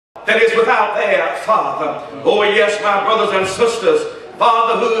that is without their father. Oh yes, my brothers and sisters,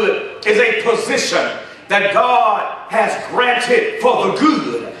 fatherhood is a position that God has granted for the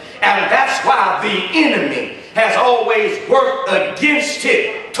good. And that's why the enemy has always worked against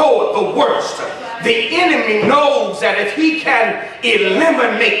it toward the worst. The enemy knows that if he can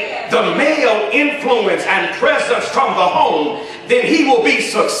eliminate the male influence and presence from the home, then he will be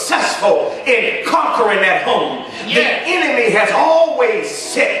successful in conquering that home. The enemy has always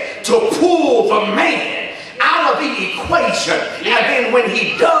set to pull the man out of the equation. And then when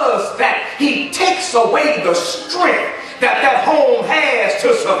he does that, he takes away the strength that home has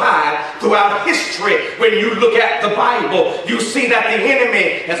to survive. Throughout history, when you look at the Bible, you see that the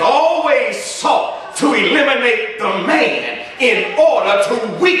enemy has always sought to eliminate the man in order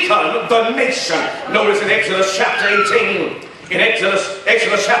to weaken the nation. Notice in Exodus chapter 18, in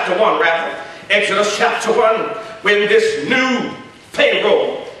Exodus chapter 1 rather, Exodus chapter 1, when this new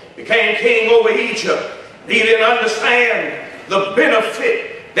Pharaoh became king over Egypt, he didn't understand the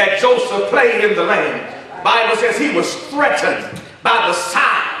benefit that Joseph played in the land. The Bible says he was threatened by the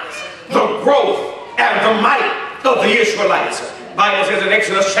size, the growth, and the might of the Israelites. The Bible says in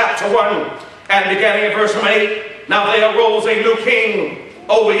Exodus chapter 1 and beginning in verse 8, now there arose a new king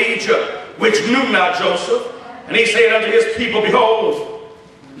over Egypt, which knew not Joseph. And he said unto his people, behold,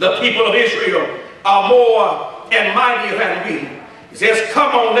 the people of Israel are more and mightier than we. He says,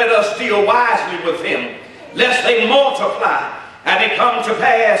 come on, let us deal wisely with them, lest they multiply. And it come to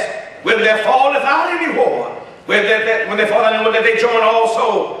pass, when there falleth out any war, when they fall out any war, that they join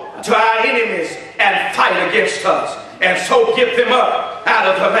also to our enemies and fight against us, and so get them up out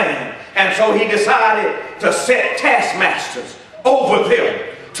of the land. And so he decided to set taskmasters over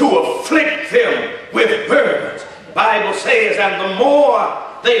them to afflict them with burdens. The Bible says, and the more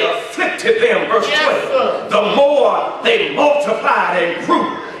they afflicted them, verse 12, the more they multiplied and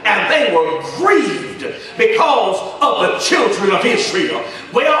grew, and they were grieved because of the children of Israel.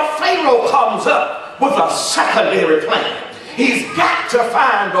 Well, Pharaoh comes up with a secondary plan. He's got to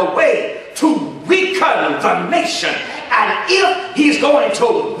find a way to weaken the nation. And if he's going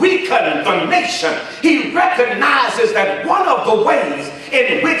to weaken the nation, he recognizes that one of the ways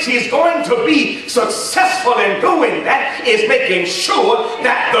in which he's going to be successful in doing that is making sure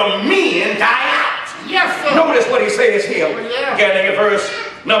that the men die out. Yes, sir. Notice what he says here, beginning in verse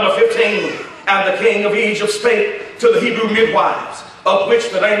number 15. And the king of Egypt spake to the Hebrew midwives, of which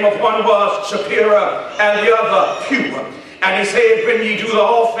the name of one was Shapira and the other Pua. And he said, when ye do the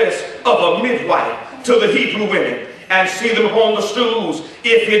office of a midwife to the Hebrew women, and see them upon the stools,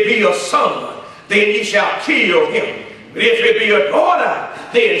 if it be a son, then ye shall kill him. But if it be a daughter,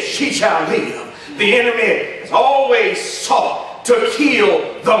 then she shall live. The enemy has always sought to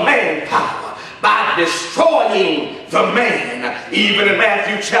kill the manpower by destroying the man. Even in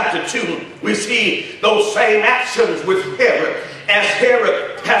Matthew chapter 2, we see those same actions with Herod. As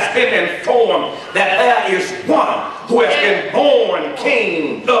Herod has been informed that there is one who has been born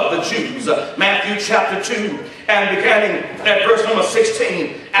king of the Jews. Matthew chapter 2 and beginning at verse number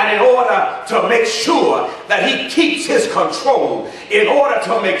 16. And in order to make sure that he keeps his control, in order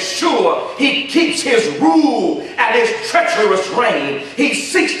to make sure he keeps his rule and his treacherous reign, he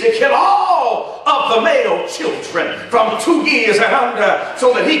seeks to kill all of the male children from 2 years and under,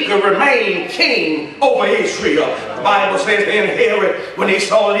 so that he could remain king over Israel. The Bible says then Herod, when he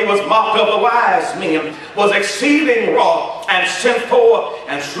saw that he was mocked of the wise men, was exceeding wroth, and sent forth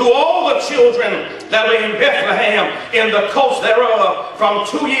and slew all the children that were in Bethlehem in the coast thereof from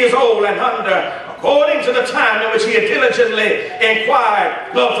 2 years old and under, according to the time in which he had diligently inquired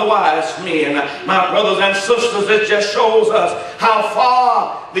of the wise men. My brothers and sisters, it just shows us how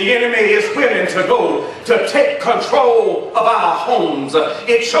far the enemy is willing to go to take control of our homes.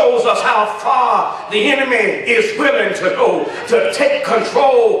 It shows us how far the enemy is willing to go to take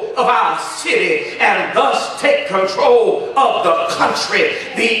control of our city and thus take control of the country.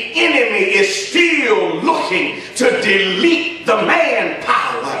 The enemy is still looking to delete the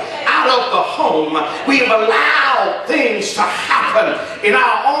manpower out of the home. We've allowed things to happen in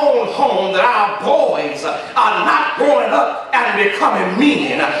our own home that our boys are not growing up and becoming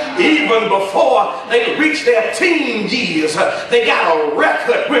men. Even before they reach their teen years, they got a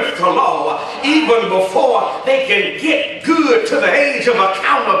record with the law. Even before they can get good to the age of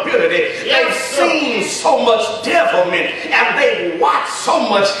accountability, they've seen so much devilment and they've watched so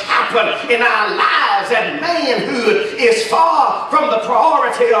much happen in our lives, and manhood is far from the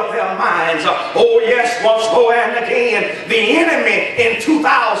priority of their minds. Oh yes, once more and again, the enemy in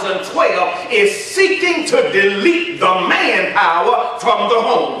 2012 is seeking to delete the manpower from the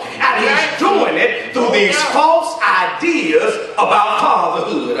home. And he's doing it through these false ideas about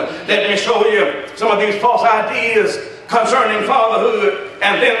fatherhood. Let me show you some of these false ideas concerning fatherhood,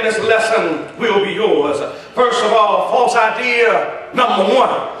 and then this lesson will be yours. First of all, false idea number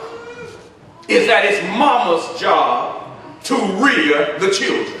one is that it's mama's job to rear the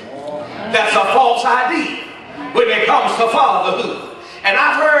children. That's a false idea when it comes to fatherhood. And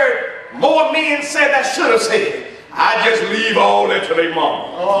I've heard more men say that should have said, I just leave all that to their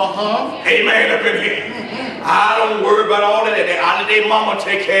mama. Amen up in here. I don't worry about all of that. I let their mama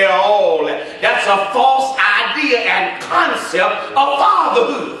take care of all that. That's a false idea and concept of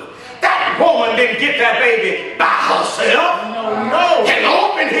fatherhood. That woman didn't get that baby by herself. No.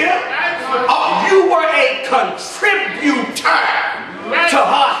 Hello up in here. You were a contributor to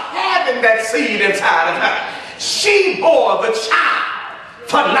her having that seed inside of her. She bore the child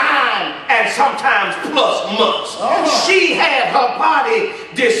for 9 and sometimes plus months. She had her body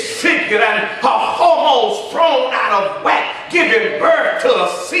disfigured and her hormones thrown out of whack, giving birth to a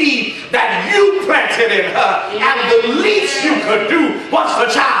seed that you planted in her. And the least you could do once the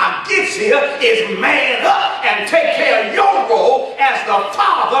child gets here is man up and take care of your role as the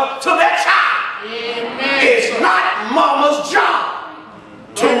father to that child. It's not mama's job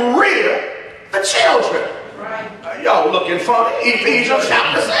to rear the children. Y'all looking funny. Ephesians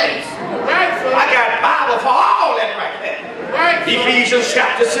chapter 6. I got Bible for all that right there. Ephesians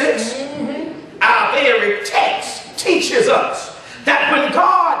chapter 6. Our very text teaches us that when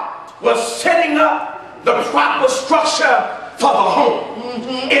God was setting up the proper structure for the home,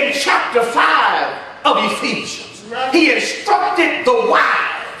 in chapter 5 of Ephesians, he instructed the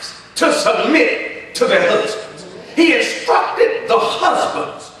wives to submit to their husbands. He instructed the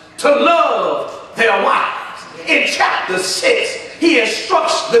husbands to love their wives. In chapter 6, he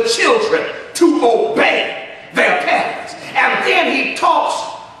instructs the children to obey their parents. And then he talks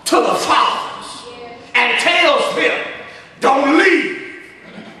to the fathers and tells them, don't leave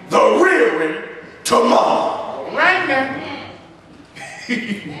the rearing to mom. Right now.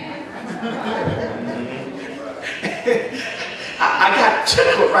 I got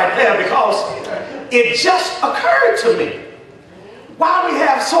tickled right there because it just occurred to me why we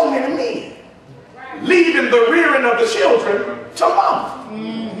have so many men leaving the rearing of the children to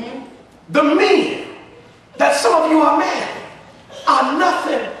mama. The men that some of you are married are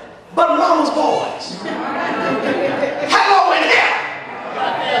nothing but mama's boys. Hello in here.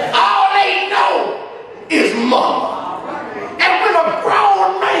 All they know is mama. And when a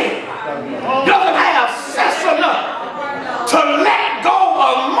grown man doesn't have sense enough to let go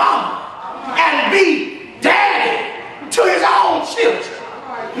of mama and be daddy to his own children,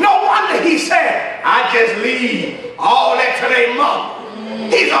 no wonder he said, I just leave all that to their mama.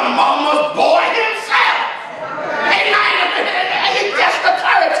 He's a mama's boy himself. It just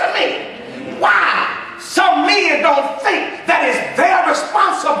occurred to me. Why? Some men don't think that it's their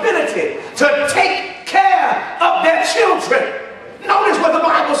responsibility to take care of their children. Notice what the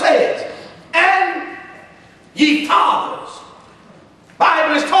Bible says. And ye fathers. The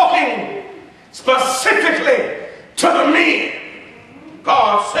Bible is talking specifically to the men.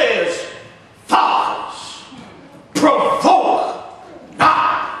 God says, fathers, provoke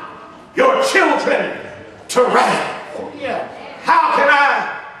not your children to wrath. How can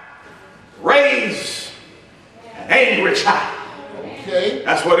I raise an angry child?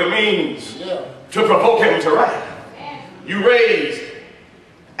 That's what it means to provoke him to wrath. You raise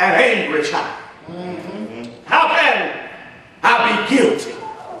an angry child. How can I be guilty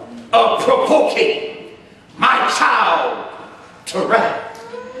of provoking my child to wrath?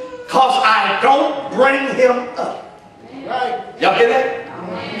 Because I don't bring him up. Y'all hear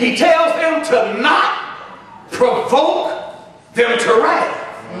that? He tells them to not provoke them to wrath.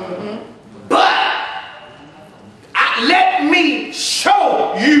 But let me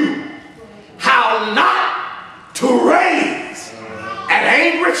show you how not to raise an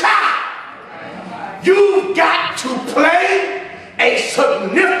angry child. You've got to play a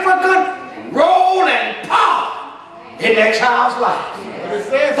significant role and part in that child's life.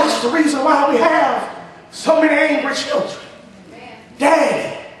 That's the reason why we have so many angry children.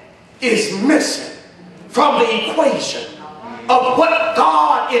 Daddy is missing from the equation of what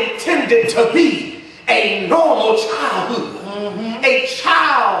God intended to be a normal childhood. A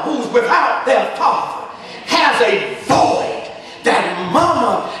child who's without their father has a void that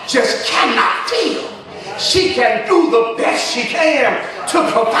mama just cannot fill. She can do the best she can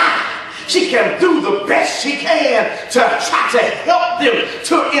to provide. She can do the best she can to try to help them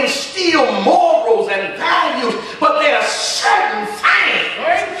to instill more